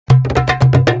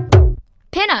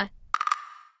Pinna!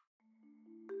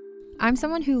 I'm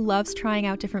someone who loves trying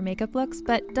out different makeup looks,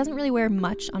 but doesn't really wear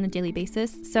much on a daily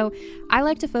basis, so I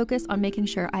like to focus on making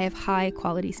sure I have high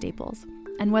quality staples.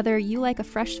 And whether you like a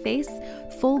fresh face,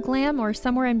 full glam, or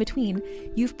somewhere in between,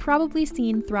 you've probably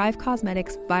seen Thrive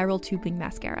Causemetics Viral Tubing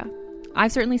Mascara.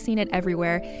 I've certainly seen it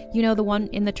everywhere. You know, the one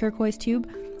in the turquoise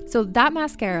tube? So that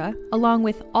mascara, along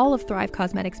with all of Thrive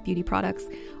Causemetics beauty products,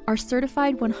 are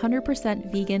certified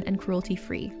 100% vegan and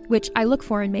cruelty-free, which I look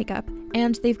for in makeup,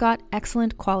 and they've got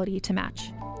excellent quality to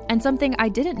match. And something I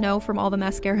didn't know from all the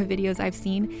mascara videos I've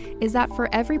seen is that for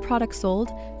every product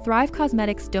sold, Thrive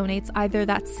Causemetics donates either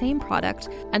that same product,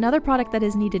 another product that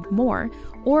is needed more,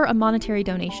 or a monetary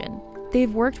donation.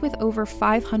 They've worked with over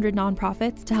 500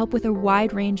 nonprofits to help with a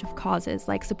wide range of causes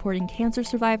like supporting cancer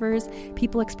survivors,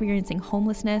 people experiencing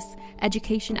homelessness,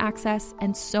 education access,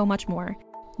 and so much more.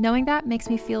 Knowing that makes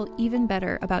me feel even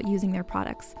better about using their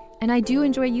products. And I do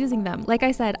enjoy using them. Like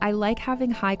I said, I like having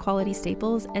high quality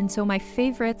staples, and so my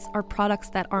favorites are products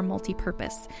that are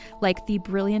multi-purpose, like the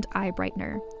Brilliant Eye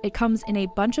Brightener. It comes in a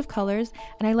bunch of colors,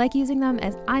 and I like using them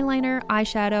as eyeliner,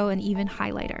 eyeshadow, and even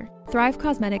highlighter. Thrive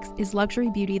Causemetics is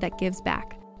luxury beauty that gives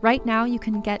back. Right now, you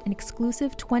can get an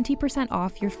exclusive 20%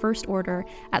 off your first order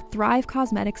at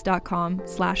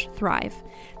thrivecausemetics.com/thrive.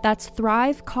 That's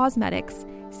Thrive Causemetics,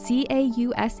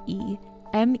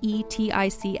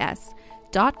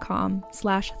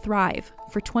 CAUSEMETICS.com/thrive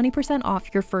for 20% off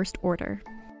your first order.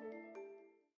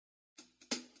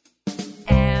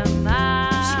 Emma,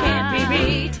 she can't be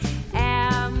beat.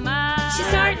 Emma, she's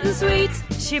starting sweet.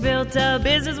 She built a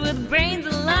business with brains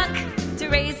and luck to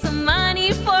raise some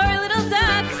money for little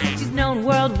ducks. She's known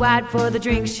worldwide for the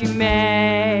drink she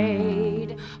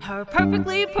made, her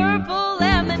perfectly purple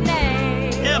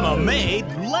lemonade. Emma made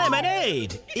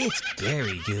lemonade. It's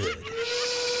very good.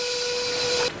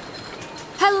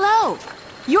 Hello!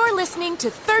 You're listening to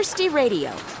Thirsty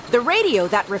Radio, the radio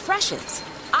that refreshes.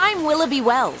 I'm Willoughby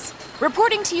Wells,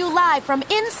 reporting to you live from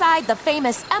inside the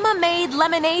famous Emma Made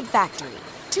Lemonade Factory.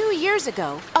 2 years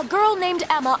ago, a girl named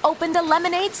Emma opened a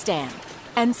lemonade stand.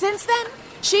 And since then,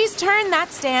 she's turned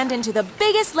that stand into the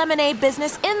biggest lemonade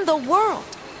business in the world.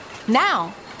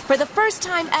 Now, for the first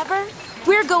time ever,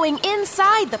 we're going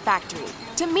inside the factory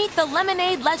to meet the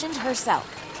lemonade legend herself,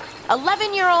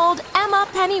 11-year-old Emma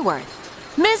Pennyworth.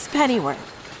 Miss Pennyworth,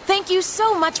 thank you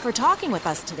so much for talking with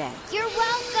us today. You're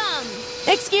welcome!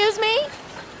 Excuse me?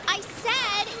 I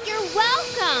said you're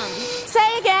welcome!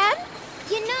 Say again?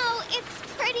 You know, it's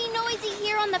pretty noisy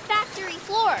here on the factory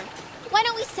floor. Why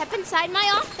don't we step inside my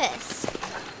office?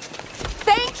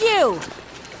 Thank you!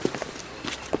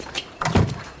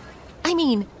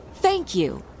 Thank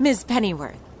you, Ms.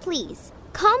 Pennyworth. Please,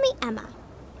 call me Emma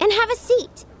and have a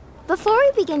seat. Before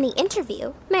we begin the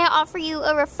interview, may I offer you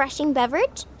a refreshing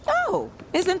beverage? Oh,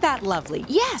 isn't that lovely?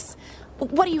 Yes.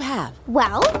 What do you have?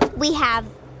 Well, we have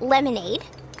lemonade,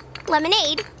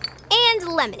 lemonade, and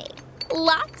lemonade.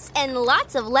 Lots and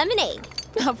lots of lemonade.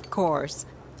 Of course.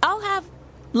 I'll have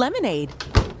lemonade.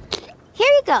 Here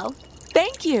you go.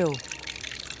 Thank you.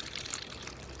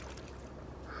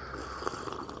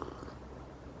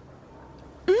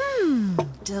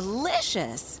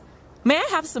 Delicious. May I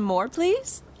have some more,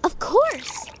 please? Of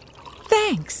course.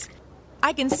 Thanks.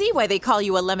 I can see why they call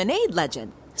you a lemonade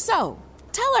legend. So,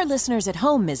 tell our listeners at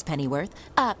home, Ms. Pennyworth,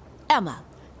 Emma,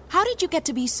 how did you get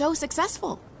to be so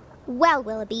successful? Well,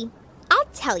 Willoughby, I'll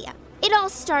tell ya. It all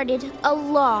started a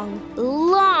long,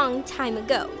 long time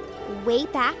ago. Way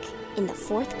back in the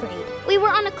 4th grade. We were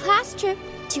on a class trip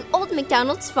to Old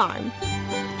MacDonald's farm.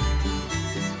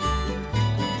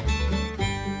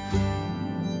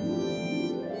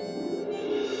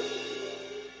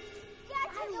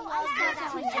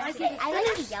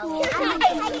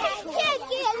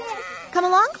 Come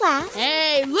along, class.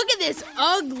 Hey, look at this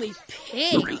ugly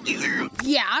pig.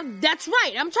 Yeah, that's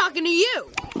right. I'm talking to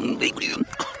you.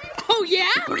 Oh,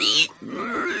 yeah?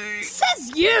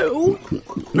 Says you.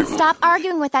 Stop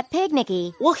arguing with that pig,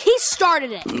 Nikki. Well, he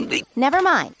started it. Never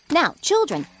mind. Now,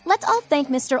 children, let's all thank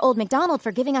Mr. Old MacDonald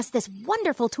for giving us this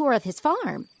wonderful tour of his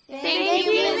farm. Thank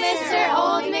you, Mr.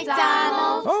 Old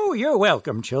MacDonald. Oh, you're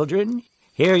welcome, children.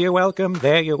 Here you're welcome,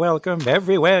 there you're welcome,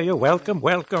 everywhere you're welcome,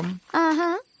 welcome.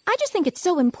 Uh-huh. I just think it's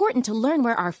so important to learn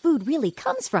where our food really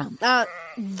comes from.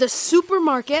 The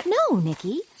supermarket? No,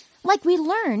 Nikki. Like we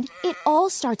learned, it all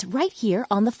starts right here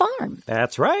on the farm.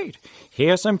 That's right.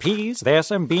 Here's some peas, there's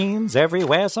some beans,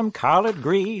 everywhere some collard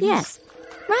greens. Yes,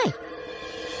 right.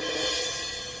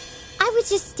 I was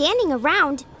just standing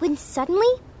around when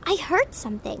suddenly I heard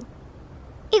something.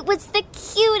 It was the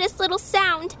cutest little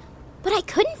sound, but I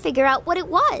couldn't figure out what it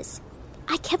was.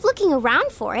 I kept looking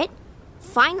around for it,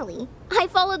 Finally, I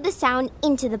followed the sound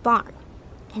into the barn.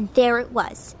 And there it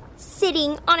was,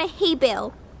 sitting on a hay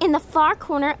bale in the far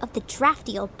corner of the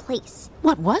drafty old place.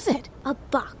 What was it? A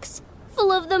box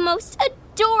full of the most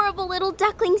adorable little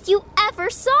ducklings you ever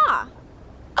saw.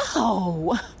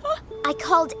 Oh! I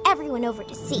called everyone over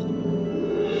to see.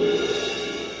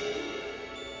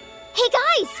 Hey,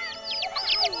 guys!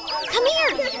 Come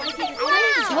here!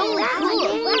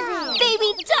 Wow!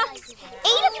 Baby ducks! 8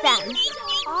 of them!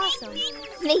 Awesome.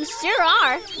 They sure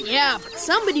are. Yeah, but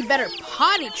somebody better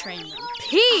potty train them.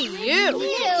 P.U.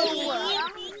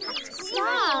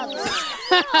 Stop.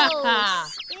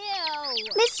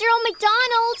 Mr. Old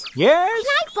McDonald! Yes? Can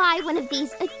I buy one of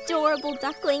these adorable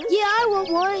ducklings? Yeah, I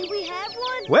want one. We have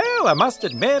one? Well, I must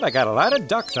admit, I got a lot of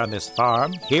ducks on this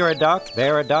farm. Here a duck,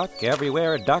 there a duck,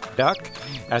 everywhere a duck, duck.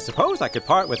 I suppose I could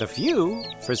part with a few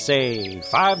for, say,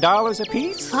 $5 a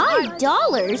piece.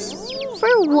 $5?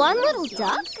 For one little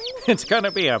duck? It's going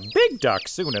to be a big duck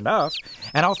soon enough,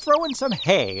 and I'll throw in some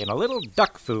hay and a little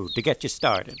duck food to get you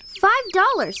started.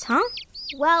 $5, huh?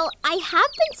 Well, I have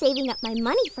been saving up my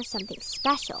money for something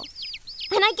special.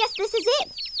 And I guess this is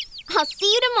it. I'll see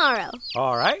you tomorrow.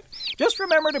 All right. Just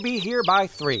remember to be here by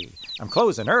 3. I'm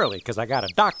closing early because I got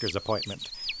a doctor's appointment.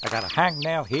 I got a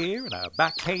hangnail here and a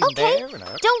back pain there. And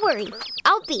a... Don't worry.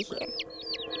 I'll be here.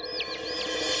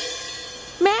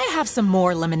 May I have some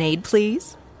more lemonade,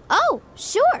 please? Oh,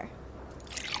 sure.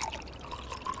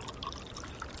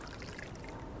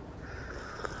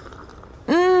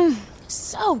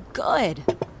 So good.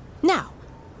 Now,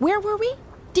 where were we?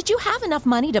 Did you have enough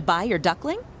money to buy your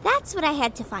duckling? That's what I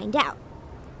had to find out.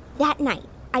 That night,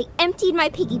 I emptied my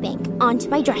piggy bank onto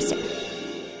my dresser.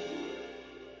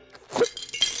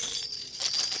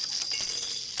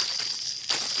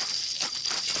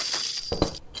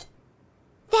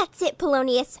 That's it,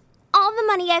 Polonius. All the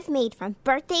money I've made from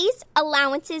birthdays,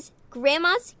 allowances,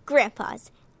 grandmas, grandpas.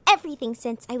 Everything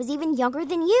since I was even younger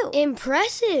than you.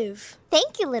 Impressive.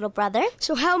 Thank you, little brother.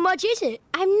 So how much is it?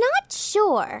 I'm not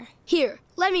sure. Here,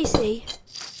 let me see.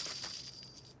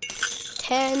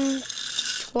 10,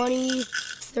 20,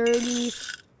 30,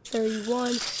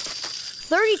 31,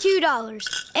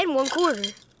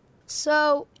 $32.25.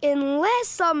 So,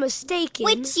 unless I'm mistaken...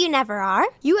 Which you never are.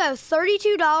 You have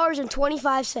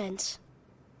 $32.25.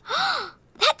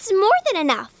 That's more than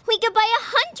enough. We could buy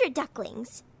 100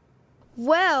 ducklings.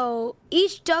 Well,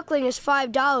 each duckling is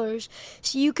 $5,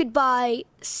 so you could buy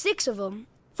 6 of them.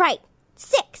 Right,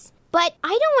 6. But I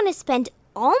don't want to spend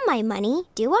all my money,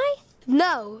 do I?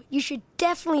 No, you should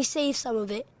definitely save some of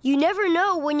it. You never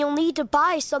know when you'll need to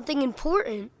buy something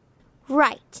important.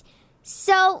 Right.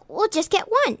 So we'll just get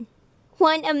one.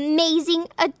 One amazing,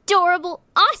 adorable,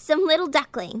 awesome little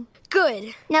duckling.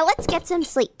 Good. Now let's get some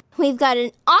sleep. We've got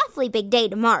an awfully big day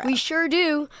tomorrow. We sure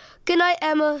do. Good night,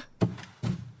 Emma.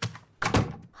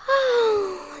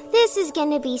 This is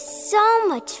gonna be so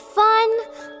much fun.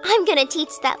 I'm gonna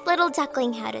teach that little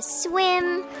duckling how to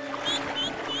swim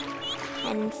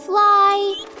and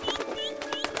fly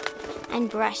and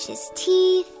brush his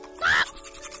teeth.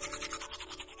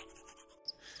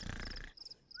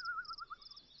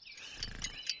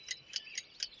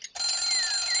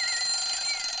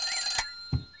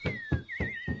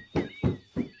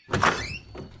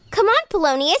 Come on,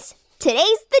 Polonius.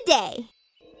 Today's the day.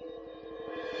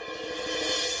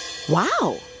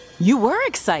 Wow, you were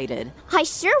excited. I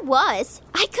sure was.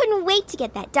 I couldn't wait to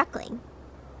get that duckling.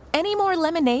 Any more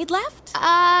lemonade left?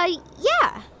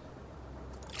 Yeah.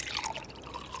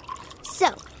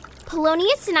 So,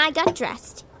 Polonius and I got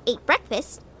dressed, ate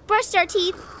breakfast, brushed our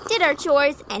teeth, did our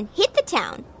chores, and hit the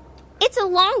town. It's a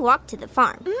long walk to the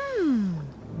farm.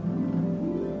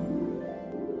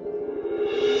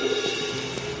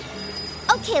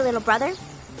 Okay, little brother.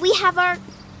 We have our...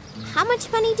 How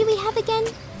much money do we have again?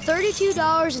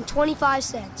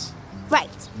 $32.25.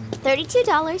 Right,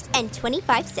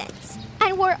 $32.25.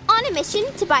 And we're on a mission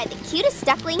to buy the cutest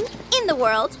duckling in the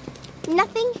world.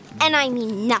 Nothing, and I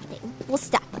mean nothing, will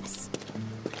stop us.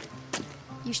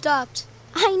 You stopped.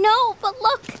 I know, but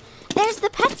look, there's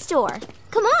the pet store.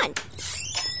 Come on.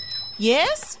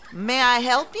 Yes? May I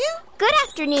help you? Good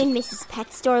afternoon, Mrs.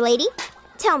 Pet Store Lady.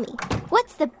 Tell me,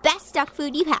 what's the best duck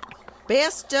food you have?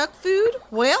 Best duck food?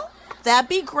 Well, that'd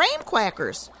be graham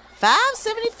crackers.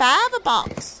 $5.75 a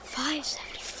box.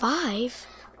 $5.75?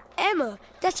 Emma,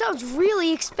 that sounds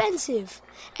really expensive.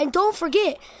 And don't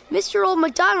forget, Mr. Old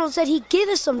McDonald said he'd give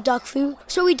us some duck food,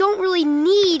 so we don't really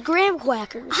need graham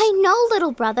crackers. I know,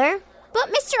 little brother. But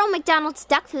Mr. Old McDonald's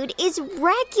duck food is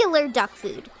regular duck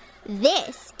food.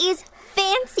 This is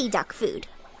fancy duck food.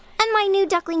 And my new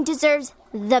duckling deserves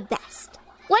the best.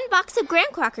 1 box of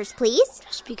graham crackers, please.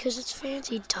 Just because it's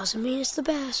fancy doesn't mean it's the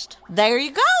best. There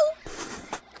you go.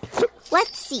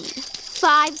 Let's see.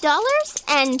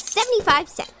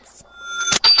 $5.75.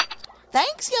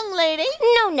 Thanks, young lady.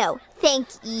 No, thank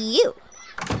you.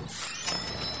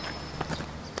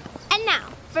 And now,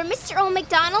 for Mr. Old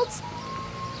McDonald's,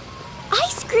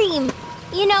 ice cream.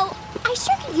 You know, I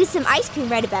sure could use some ice cream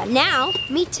right about now.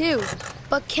 Me too.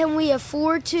 But can we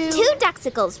afford to... 2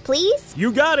 Duxicles, please.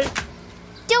 You got it.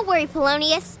 Don't worry,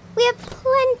 Polonius. We have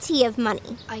plenty of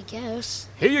money. I guess.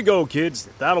 Here you go, kids.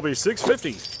 That'll be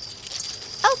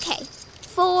 $6.50. Okay,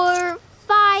 for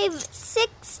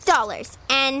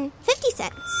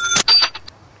 $6.50.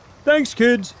 Thanks,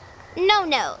 kids.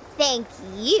 No, thank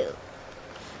you.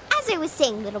 As I was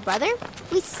saying, little brother,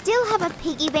 we still have a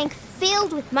piggy bank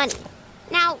filled with money.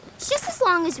 Now, just as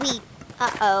long as we...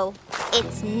 Uh-oh,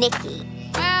 it's Nikki.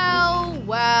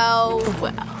 Well.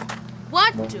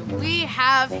 What do we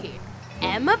have here?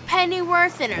 Emma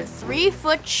Pennyworth and her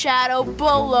 3-foot shadow,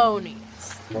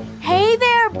 Bolognius. Hey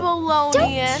there, Bolognius.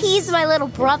 Don't tease my little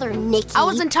brother, Nikki. I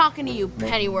wasn't talking to you,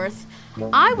 Pennyworth.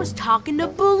 I was talking to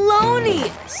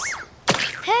Bolognius.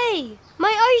 Hey,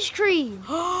 my ice cream.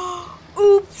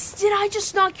 Oops, did I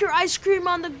just knock your ice cream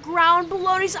on the ground,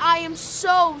 Bolognius? I am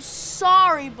so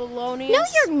sorry, Bolognius. No,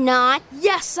 you're not.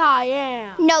 Yes, I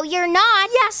am. No, you're not.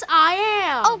 Yes, I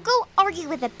am. Oh, go argue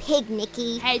with a pig,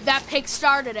 Nikki. Hey, that pig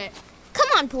started it. Come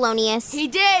on, Polonius. He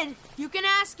did. You can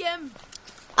ask him.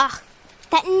 Ugh,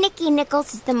 that Nicky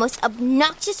Nichols is the most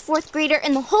obnoxious 4th grader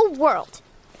in the whole world.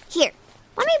 Here,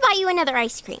 let me buy you another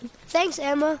ice cream. Thanks,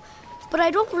 Emma. But I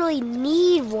don't really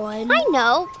need one. I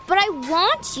know, but I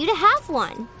want you to have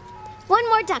one. 1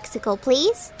 more Duxicle,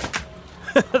 please.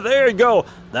 There you go.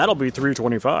 That'll be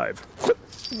 $3.25.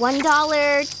 $1,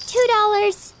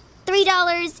 $2,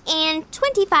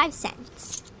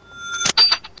 $3.25.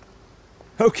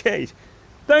 Okay.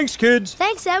 Thanks, kids.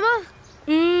 Thanks, Emma.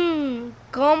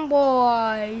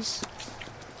 Gumboys.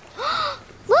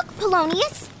 Look,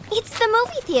 Polonius, it's the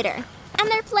movie theater,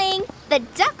 and they're playing The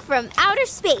Duck from Outer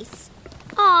Space.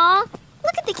 Aw,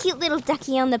 look at the cute little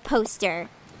ducky on the poster.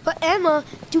 But Emma,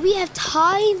 do we have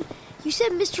time? You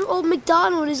said Mr. Old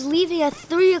McDonald is leaving at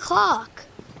 3 o'clock.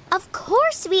 Of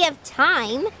course we have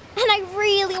time, and I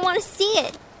really want to see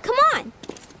it. Come on.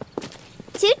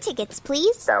 2 tickets,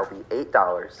 please. That'll be $8.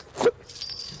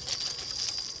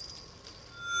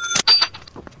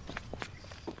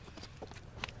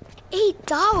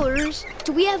 $8?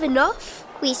 Do we have enough?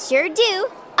 We sure do.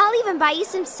 I'll even buy you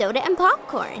some soda and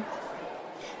popcorn.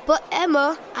 But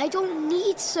Emma, I don't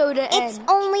need soda It's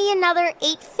only another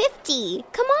 $8.50.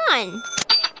 Come on.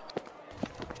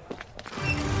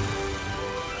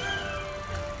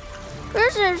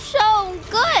 This is so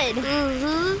good.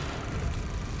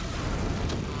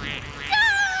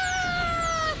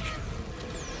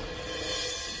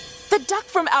 The Duck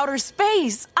from Outer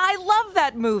Space. I love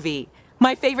that movie.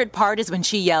 My favorite part is when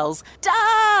she yells,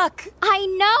 "Duck!" I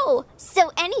know.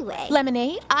 So anyway.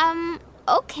 Lemonade?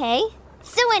 Okay.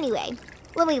 So anyway,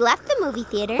 when we left the movie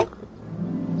theater,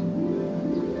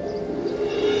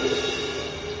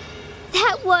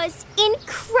 that was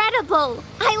incredible.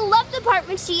 I love the part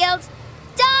when she yells,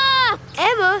 "Duck!"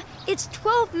 Emma, it's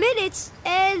 12 minutes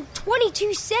and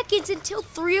 22 seconds until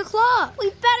 3 o'clock.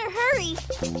 We better hurry.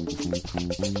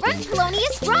 Run,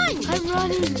 Polonius, run! I'm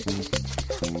running.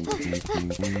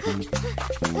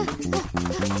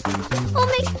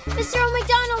 Mr.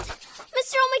 O'McDonald!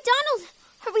 Mr. O'McDonald!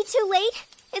 Are we too late?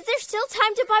 Is there still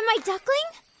time to buy my duckling?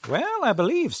 Well, I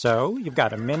believe so. You've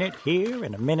got a minute here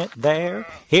and a minute there.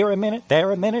 Here a minute,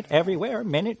 there a minute, everywhere a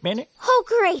minute. Oh,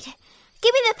 great.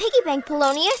 Give me the piggy bank,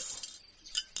 Polonius.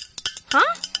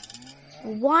 Huh?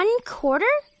 1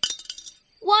 quarter?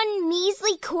 1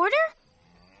 measly quarter?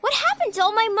 What happened to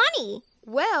all my money?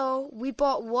 Well, we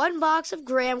bought 1 box of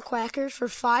graham crackers for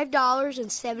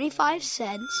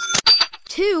 $5.75.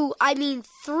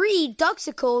 3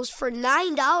 Duxicles for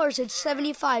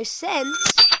 $9.75.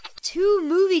 2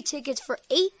 movie tickets for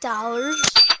 $8.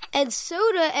 And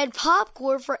soda and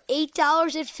popcorn for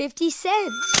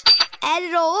 $8.50. Add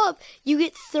it all up, you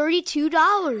get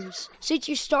 $32. Since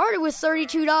you started with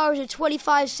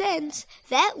 $32.25,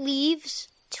 that leaves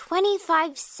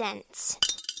 25 cents.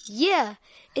 Yeah,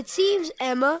 it seems,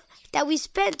 Emma, that we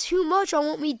spent too much on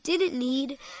what we didn't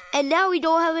need, and now we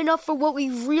don't have enough for what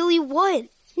we really want.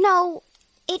 No,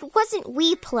 it wasn't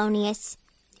we, Polonius.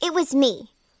 It was me.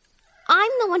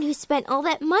 I'm the one who spent all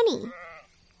that money.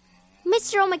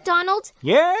 Mr. O'McDonald?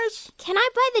 Yes? Can I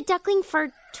buy the duckling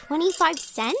for 25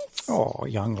 cents? Oh,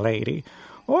 young lady,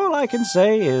 all I can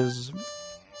say is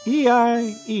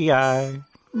E-I,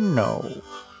 no.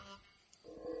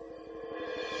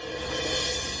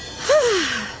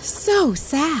 So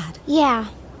sad. Yeah.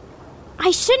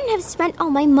 I shouldn't have spent all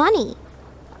my money.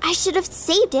 I should have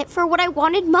saved it for what I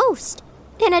wanted most.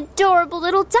 An adorable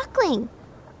little duckling.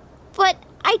 But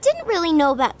I didn't really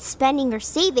know about spending or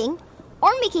saving,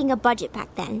 or making a budget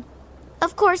back then.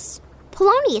 Of course,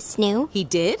 Polonius knew. He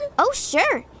did? Oh,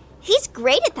 sure. He's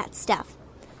great at that stuff.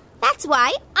 That's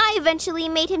why I eventually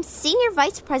made him senior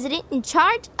vice president in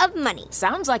charge of money.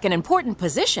 Sounds like an important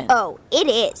position. Oh, it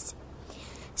is.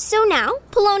 So now,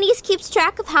 Polonius keeps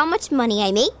track of how much money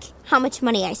I make, how much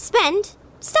money I spend,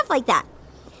 stuff like that.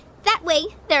 That way,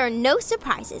 there are no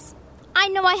surprises. I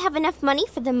know I have enough money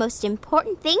for the most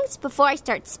important things before I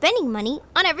start spending money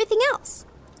on everything else.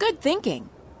 Good thinking.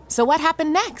 So what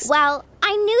happened next? Well,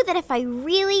 I knew that if I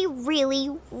really, really,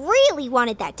 really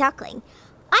wanted that duckling,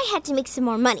 I had to make some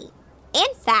more money.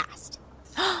 And fast.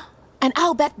 And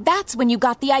I'll bet that's when you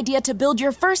got the idea to build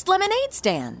your first lemonade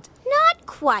stand. Not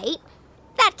quite.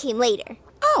 That came later.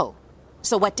 Oh,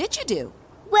 so what did you do?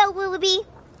 Well, Willoughby,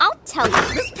 I'll tell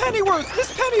you. Miss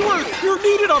Pennyworth, you're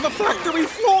needed on the factory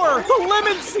floor. The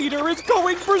lemon seeder is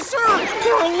going berserk.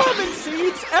 There are lemon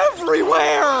seeds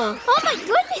everywhere. Oh, my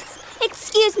goodness.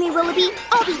 Excuse me, Willoughby.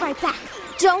 I'll be right back.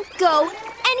 Don't go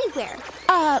anywhere.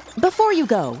 Before you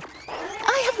go,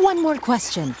 I have one more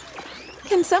question.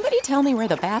 Can somebody tell me where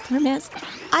the bathroom is?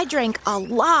 I drank a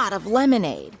lot of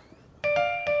lemonade.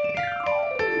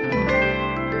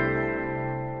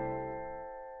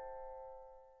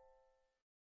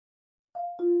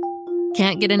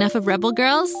 Can't get enough of Rebel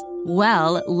Girls?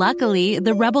 Well, luckily,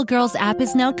 the Rebel Girls app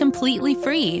is now completely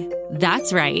free.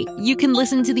 That's right. You can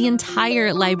listen to the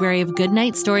entire library of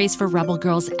goodnight stories for Rebel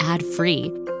Girls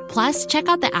ad-free. Plus, check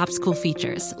out the app's cool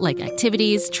features like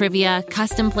activities, trivia,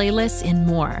 custom playlists, and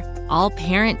more. All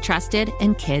parent-trusted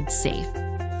and kids-safe.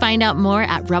 Find out more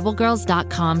at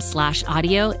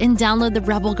rebelgirls.com/audio and download the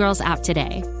Rebel Girls app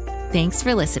today. Thanks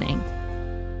for listening.